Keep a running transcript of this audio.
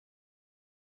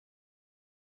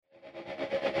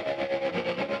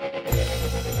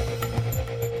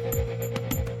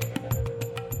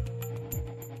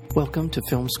Welcome to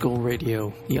Film School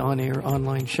Radio, the on-air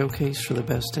online showcase for the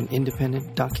best in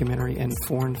independent documentary and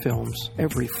foreign films,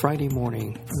 every Friday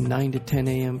morning from 9 to 10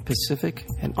 a.m. Pacific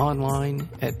and online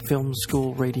at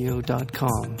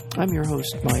filmschoolradio.com. I'm your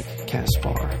host, Mike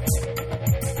Kaspar.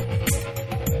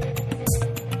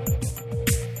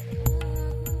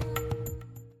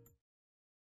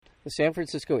 The San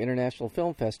Francisco International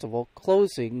Film Festival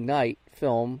closing night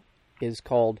film is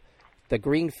called The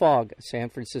Green Fog, San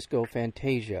Francisco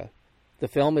Fantasia. The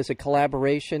film is a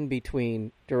collaboration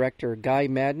between director Guy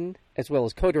Maddin, as well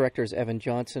as co-directors Evan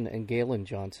Johnson and Galen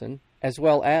Johnson, as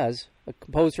well as a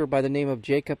composer by the name of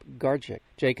Jacob Garjic.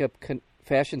 Jacob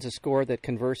fashions a score that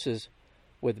converses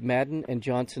with Maddin and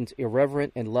Johnson's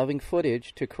irreverent and loving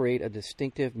footage to create a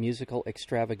distinctive musical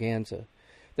extravaganza.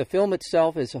 The film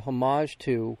itself is a homage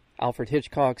to Alfred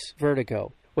Hitchcock's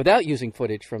Vertigo, without using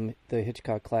footage from the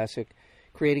Hitchcock classic,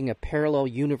 creating a parallel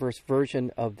universe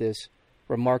version of this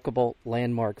remarkable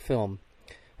landmark film.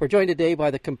 We're joined today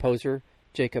by the composer,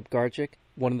 Jacob Garjic,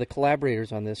 one of the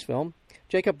collaborators on this film.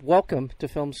 Jacob, welcome to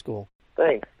Film School.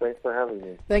 Thanks for having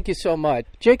me. Thank you so much.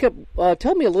 Jacob,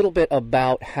 tell me a little bit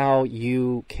about how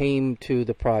you came to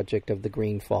the project of The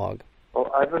Green Fog.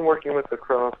 Well, I've been working with the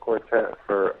Kronos Quartet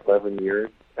for 11 years,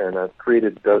 and I've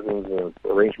created dozens of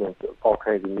arrangements of all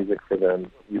kinds of music for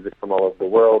them, music from all over the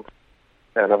world.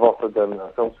 And I've also done a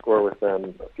film score with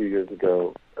them a few years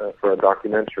ago for a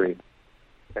documentary.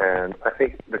 And I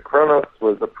think the Kronos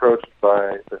was approached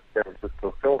by the San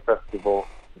Francisco Film Festival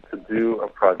to do a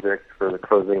project for the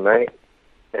closing night.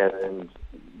 And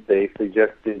they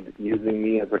suggested using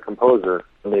me as a composer,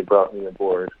 and they brought me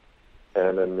aboard.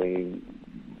 And then they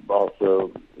also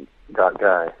got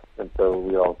Guy. And so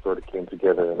we all sort of came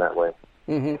together in that way.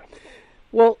 Mm-hmm.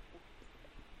 Well,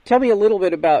 tell me a little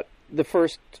bit about the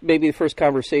first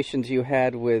conversations you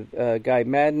had with Guy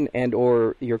Maddin and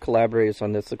or your collaborators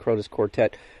on this, the Kronos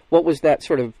Quartet. What was that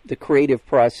sort of the creative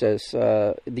process,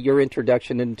 your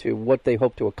introduction into what they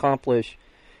hope to accomplish,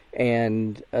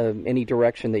 and any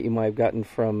direction that you might have gotten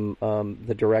from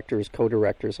the directors,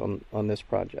 co-directors on this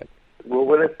project? Well,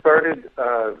 when it started,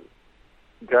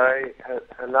 Guy had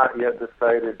not yet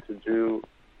decided to do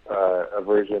a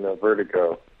version of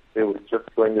Vertigo. It was just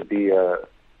going to be a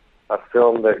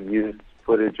film that used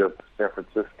footage of San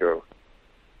Francisco.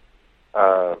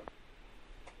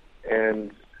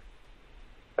 And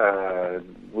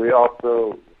we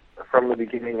also, from the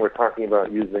beginning, were talking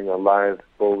about using a live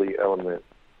Foley element.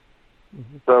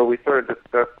 Mm-hmm. So we sort of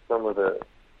discussed some of the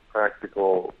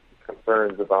practical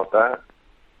concerns about that,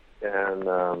 and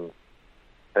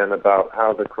about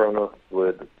how the Kronos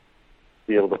would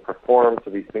be able to perform to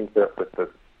be synced up with the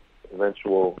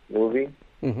eventual movie.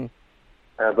 Mm-hmm.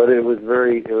 But it was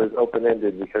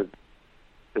open-ended because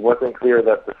it wasn't clear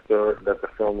that the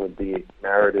film would be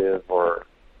narrative or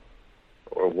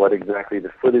what exactly the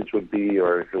footage would be,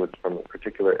 or if it was from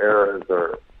particular eras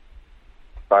or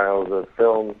styles of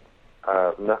film.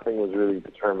 Nothing was really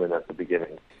determined at the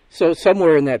beginning. So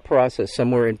somewhere in that process,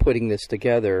 somewhere in putting this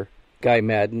together, Guy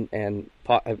Maddin and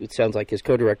it sounds like his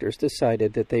co-directors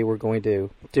decided that they were going to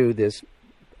do this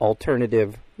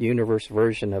alternative universe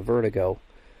version of Vertigo.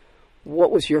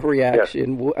 What was your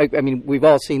reaction? Yes. I mean, we've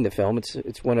all seen the film.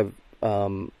 It's one of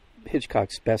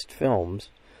Hitchcock's best films.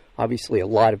 Obviously, a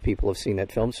lot of people have seen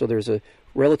that film, so there's a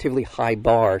relatively high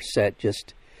bar set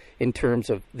just in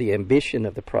terms of the ambition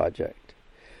of the project.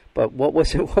 But what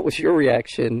was your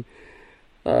reaction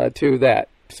to that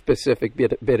specific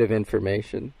bit of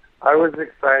information? I was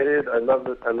excited. I love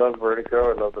Vertigo.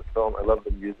 I love the film. I love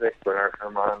the music. Bernard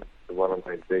Herrmann is one of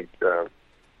my big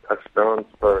touchstones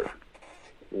for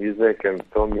music and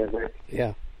film music.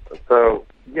 Yeah. So,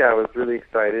 I was really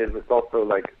excited. It's also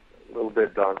like a little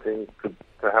bit daunting to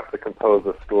have to compose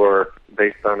a score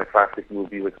based on a classic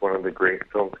movie with one of the great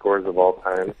film scores of all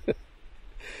time.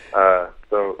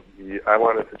 So I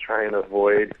wanted to try and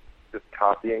avoid just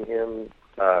copying him,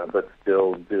 but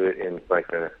still do it in like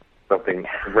something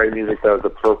great music that was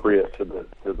appropriate to the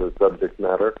subject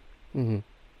matter. Mm-hmm.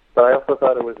 But I also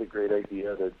thought it was a great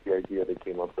idea, the idea they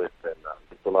came up with, and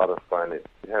it's a lot of fun. It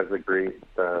has a great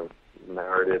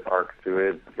narrative arc to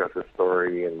it. It's got the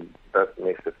story, and that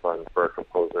makes it fun for a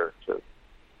composer to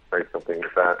write something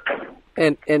like that.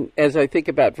 And as I think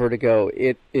about Vertigo,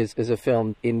 it is a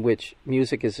film in which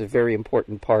music is a very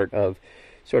important part of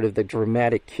sort of the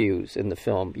dramatic cues in the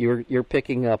film. You're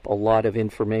picking up a lot of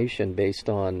information based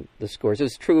on the scores.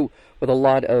 It's true with a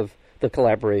lot of the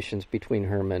collaborations between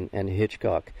Herrmann and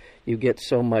Hitchcock. You get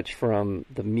so much from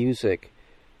the music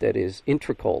that is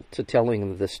integral to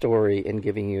telling the story and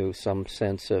giving you some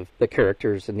sense of the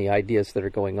characters and the ideas that are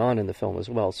going on in the film as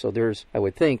well. So there's, I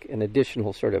would think, an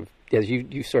additional sort of as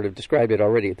you sort of described it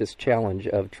already, this challenge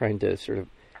of trying to sort of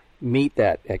meet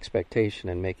that expectation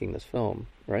in making this film,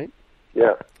 right?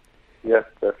 Yeah. Yes,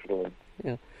 definitely.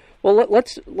 Yeah. Well,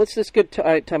 let's just get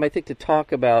time, I think, to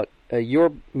talk about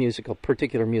your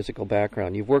particular musical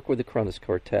background. You've worked with the Kronos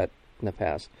Quartet in the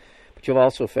past, but you've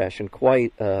also fashioned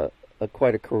quite a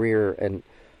career and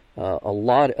a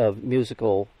lot of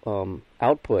musical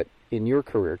output in your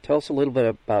career. Tell us a little bit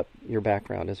about your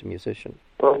background as a musician.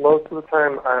 Well, most of the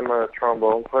time I'm a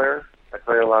trombone player. I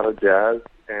play a lot of jazz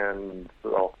and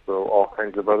also all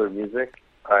kinds of other music.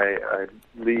 I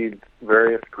lead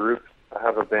various groups. I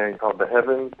have a band called The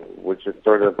Heavens, which is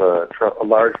sort of a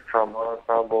large trombone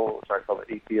ensemble, which I call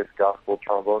the Atheist Gospel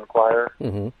Trombone Choir.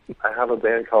 Mm-hmm. I have a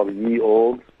band called Ye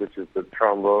Olds, which is the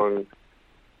trombone,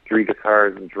 3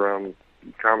 guitars, and drum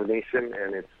combination,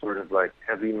 and it's sort of like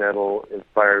heavy metal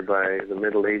inspired by the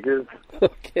Middle Ages.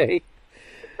 Okay.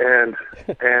 And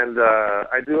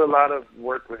I do a lot of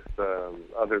work with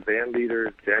other band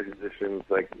leaders, jazz musicians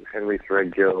like Henry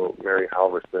Threadgill, Mary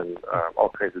Halverson, all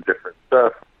kinds of different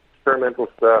stuff, experimental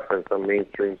stuff and some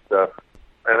mainstream stuff.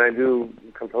 And I do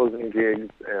composing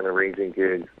gigs and arranging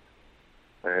gigs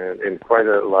and in quite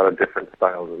a lot of different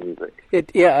styles of music.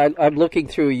 I'm looking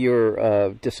through your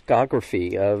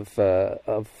discography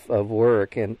of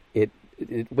work, and it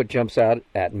what jumps out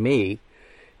at me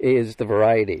is the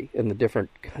variety and the different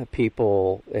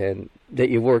people and that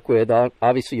you work with.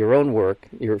 Obviously, your own work,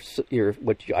 your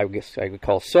what I guess I would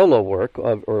call solo work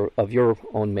of your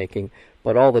own making,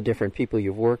 but all the different people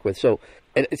you've worked with. So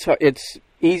it's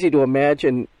easy to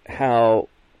imagine how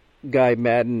Guy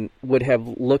Maddin would have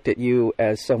looked at you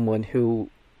as someone who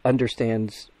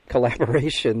understands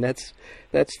collaboration. That's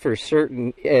for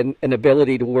certain, and an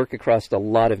ability to work across a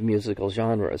lot of musical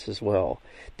genres as well.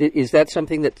 Is that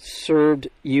something that served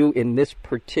you in this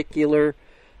particular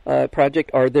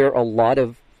project? Are there a lot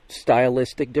of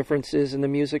stylistic differences in the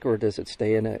music, or does it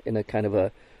stay in a kind of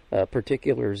a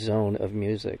particular zone of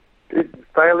music?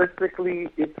 Stylistically,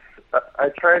 I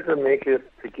tried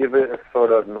to give it a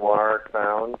sort of noir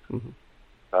sound. Mm-hmm.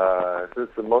 Since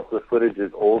most of the footage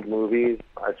is old movies,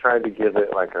 I tried to give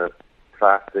it like a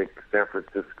classic San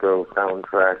Francisco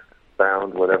soundtrack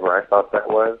sound, whatever I thought that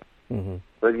was. Mm-hmm.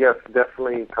 But yes,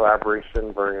 definitely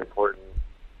collaboration, very important.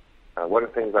 One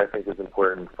of the things I think is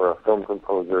important for a film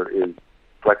composer is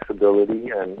flexibility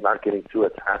and not getting too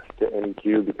attached to any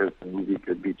cue, because the movie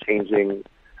could be changing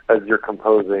as you're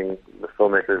composing. The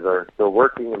filmmakers are still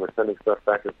working and we're sending stuff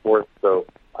back and forth. So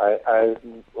I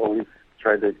always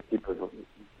try to keep an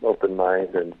open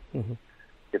mind, and mm-hmm.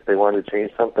 if they want to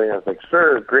change something, I was like,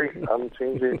 sure, great, I'm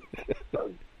changing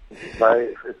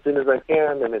as soon as I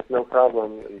can, and it's no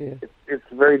problem. Yeah. It's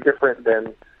very different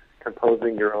than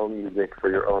composing your own music for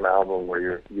your own album,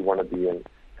 where you want to be in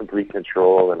complete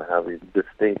control and have these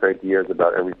distinct ideas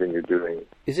about everything you're doing.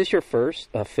 Is this your first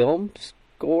film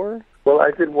score? Well,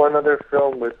 I did one other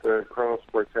film with the Kronos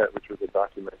Quartet, which was a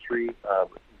documentary.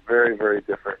 Very, very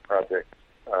different project.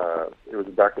 It was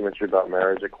a documentary about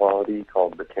marriage equality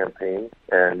called The Campaign,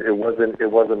 and it wasn't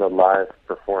a live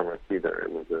performance either.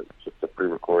 It was just a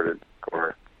pre-recorded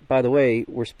score. By the way,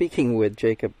 we're speaking with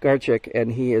Jacob Garczyk,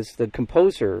 and he is the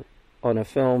composer on a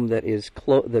film that is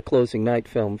the closing night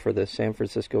film for the San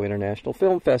Francisco International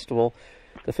Film Festival.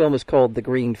 The film is called The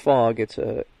Green Fog. It's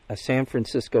a San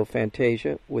Francisco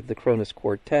Fantasia with the Kronos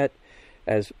Quartet,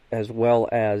 as well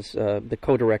as the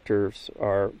co-directors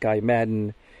are Guy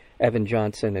Maddin, Evan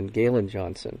Johnson, and Galen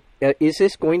Johnson. Is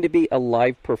this going to be a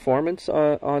live performance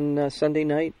on Sunday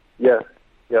night? Yes.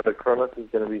 Yeah, the Kronos is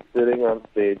going to be sitting on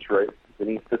stage right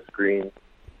beneath the screen,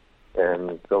 and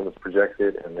the film is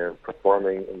projected, and they're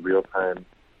performing in real time,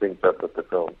 synced up with the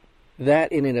film.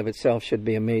 That in and of itself should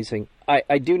be amazing.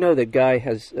 I do know that Guy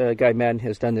Maddin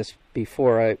has done this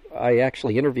before. I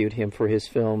actually interviewed him for his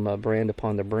film Brand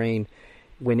Upon the Brain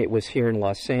when it was here in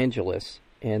Los Angeles,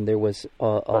 and there was a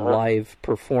live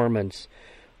performance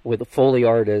with a Foley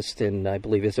artist and I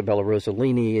believe Isabella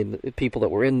Rossellini and the people that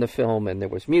were in the film, and there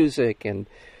was music. And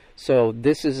so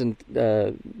this isn't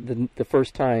the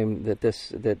first time that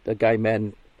a Guy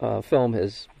Maddin film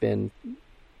has been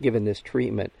given this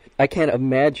treatment. I can't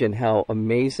imagine how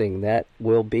amazing that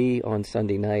will be on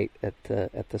Sunday night at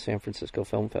the San Francisco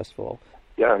Film Festival.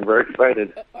 Yeah, I'm very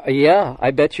excited. Yeah,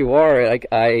 I bet you are.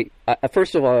 I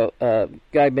first of all,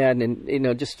 Guy Maddin,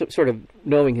 and just sort of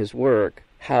knowing his work,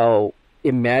 how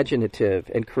imaginative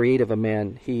and creative a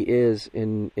man he is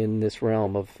in this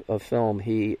realm of film.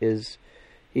 He's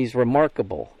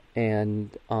remarkable,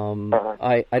 and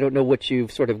I don't know what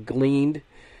you've sort of gleaned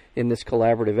in this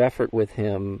collaborative effort with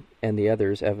him and the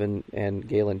others, Evan and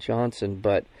Galen Johnson,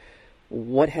 but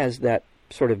what has that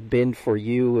sort of been for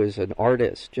you as an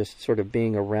artist, just sort of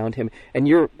being around him. And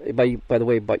you're, by the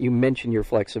way, but you mentioned your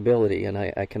flexibility, and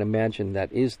I can imagine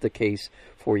that is the case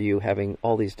for you, having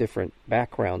all these different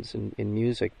backgrounds in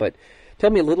music. But tell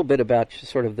me a little bit about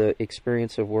sort of the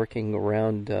experience of working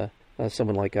around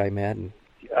someone like Guy Maddin.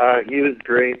 He was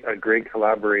great, a great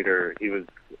collaborator. He's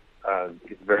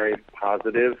very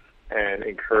positive and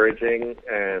encouraging,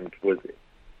 and was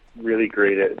really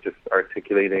great at just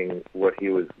articulating what he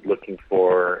was looking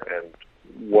for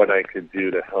and what I could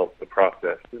do to help the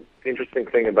process. The interesting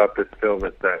thing about this film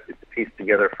is that it's pieced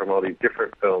together from all these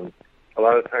different films. A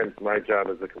lot of times my job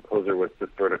as a composer was to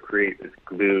sort of create this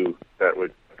glue that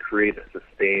would create a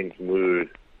sustained mood.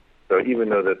 So even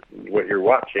though that what you're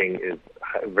watching is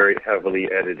very heavily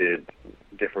edited,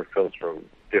 different films from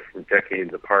different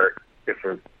decades apart,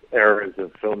 different eras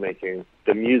of filmmaking,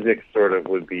 the music sort of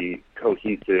would be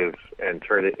cohesive and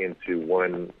turn it into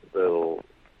one little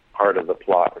part of the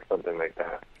plot or something like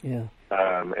that. Yeah.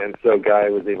 And so Guy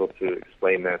was able to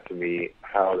explain that to me,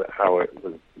 how it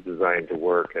was designed to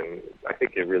work, and I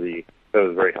think that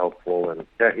was very helpful. And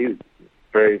yeah, he's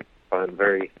very fun,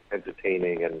 very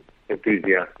entertaining, and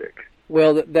enthusiastic.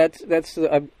 Well,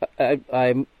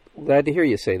 I'm glad to hear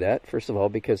you say that, first of all,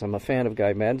 because I'm a fan of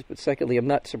Guy Maddin, but secondly, I'm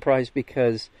not surprised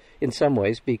because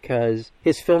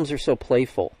his films are so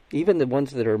playful. Even the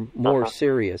ones that are more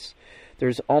serious,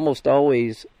 there's almost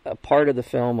always a part of the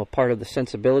film, a part of the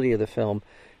sensibility of the film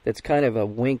that's kind of a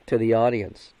wink to the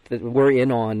audience, that we're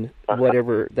in on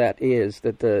whatever that is,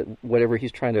 whatever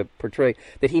he's trying to portray,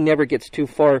 that he never gets too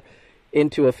far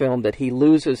into a film, that he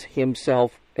loses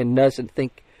himself and doesn't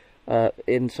think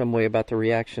in some way about the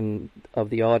reaction of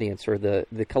the audience, or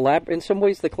in some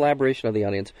ways the collaboration of the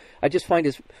audience. I just find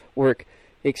his work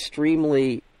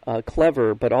extremely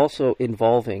clever, but also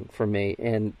involving for me,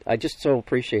 and I just so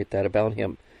appreciate that about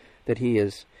him, that he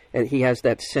has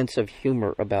that sense of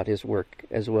humor about his work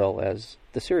as well as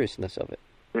the seriousness of it.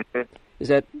 Mm-hmm. Is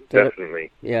that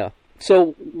definitely? Yeah.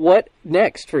 So what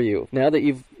next for you, now that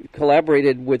you've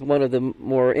collaborated with one of the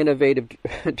more innovative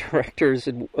directors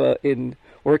in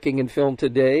working in film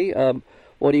today?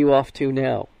 What are you off to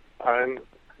now? I'm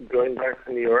going back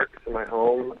to New York, to my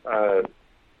home. I'm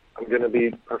going to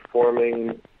be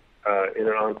performing in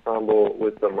an ensemble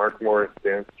with the Mark Morris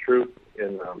Dance Troupe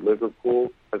in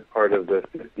Liverpool as part of the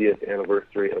 50th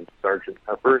anniversary of Sgt.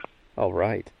 Pepper's. All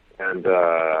right. And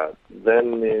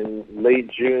then in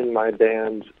late June, my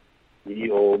band,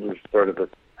 Ye Old, which is sort of a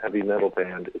heavy metal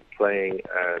band, is playing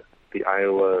at the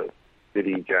Iowa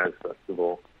City Jazz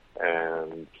Festival.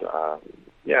 And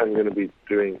I'm going to be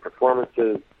doing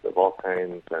performances of all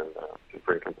kinds and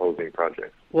different composing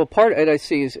projects. Well, part I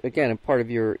see is, again, a part of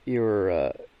your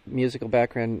musical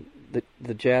background,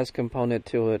 the jazz component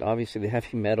to it, obviously the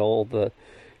heavy metal,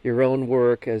 your own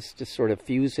work as just sort of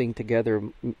fusing together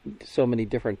so many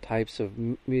different types of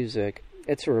music.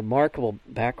 It's a remarkable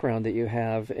background that you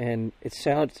have, and it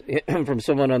sounds, from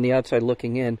someone on the outside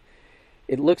looking in,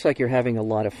 it looks like you're having a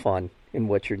lot of fun in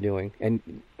what you're doing.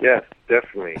 And yes,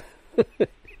 definitely.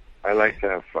 I like to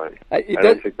have fun. I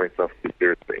don't take myself too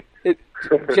seriously.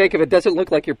 Jacob, it doesn't look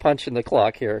like you're punching the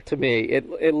clock here to me.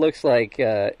 It looks like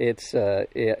it's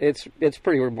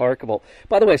pretty remarkable.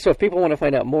 By the way, so if people want to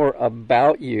find out more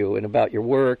about you and about your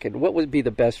work, and what would be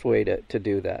the best way to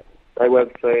do that? My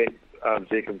website,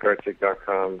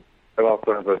 jacobgarczyk.com. I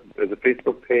also have a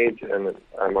Facebook page, and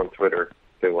I'm on Twitter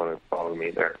if they want to follow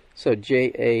me there. So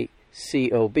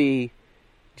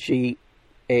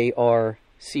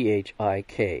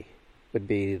JACOBGARCHIK would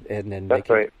be, and then that's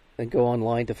right. And go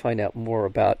online to find out more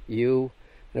about you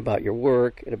and about your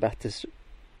work and about this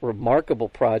remarkable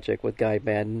project with Guy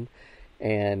Maddin,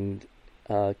 and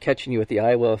catching you at the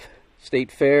Iowa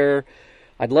State Fair.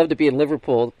 I'd love to be in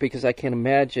Liverpool because I can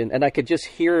imagine, and I could just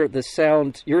hear the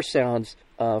sound, your sounds,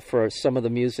 for some of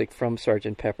the music from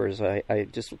Sgt. Pepper's. I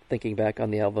just thinking back on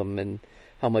the album and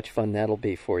how much fun that'll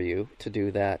be for you to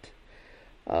do that.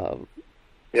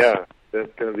 Yeah,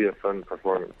 that's going to be a fun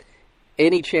performance.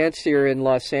 Any chance you're in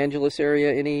Los Angeles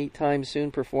area anytime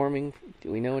soon performing?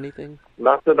 Do we know anything?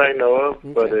 Not that I know of,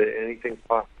 okay. But anything's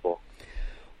possible.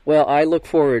 Well, I look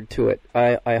forward to it.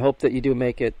 I hope that you do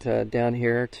make it down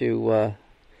here to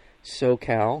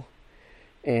SoCal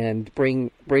and bring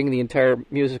the entire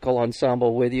musical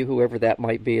ensemble with you, whoever that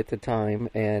might be at the time.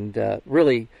 And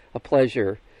really a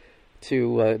pleasure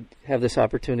to have this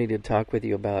opportunity to talk with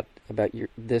you about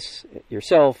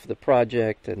yourself, the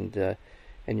project, and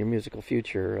your musical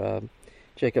future.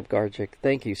 Jacob Garczyk,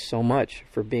 thank you so much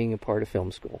for being a part of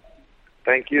Film School.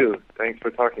 Thank you. Thanks for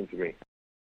talking to me.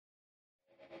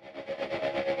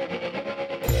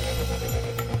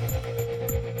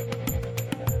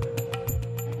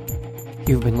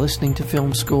 You've been listening to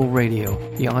Film School Radio,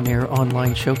 the on-air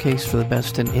online showcase for the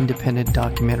best in independent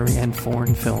documentary and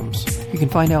foreign films. You can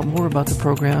find out more about the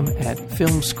program at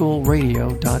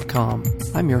filmschoolradio.com.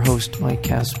 I'm your host, Mike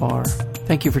Kaspar.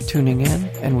 Thank you for tuning in,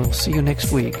 and we'll see you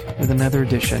next week with another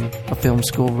edition of Film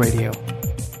School Radio.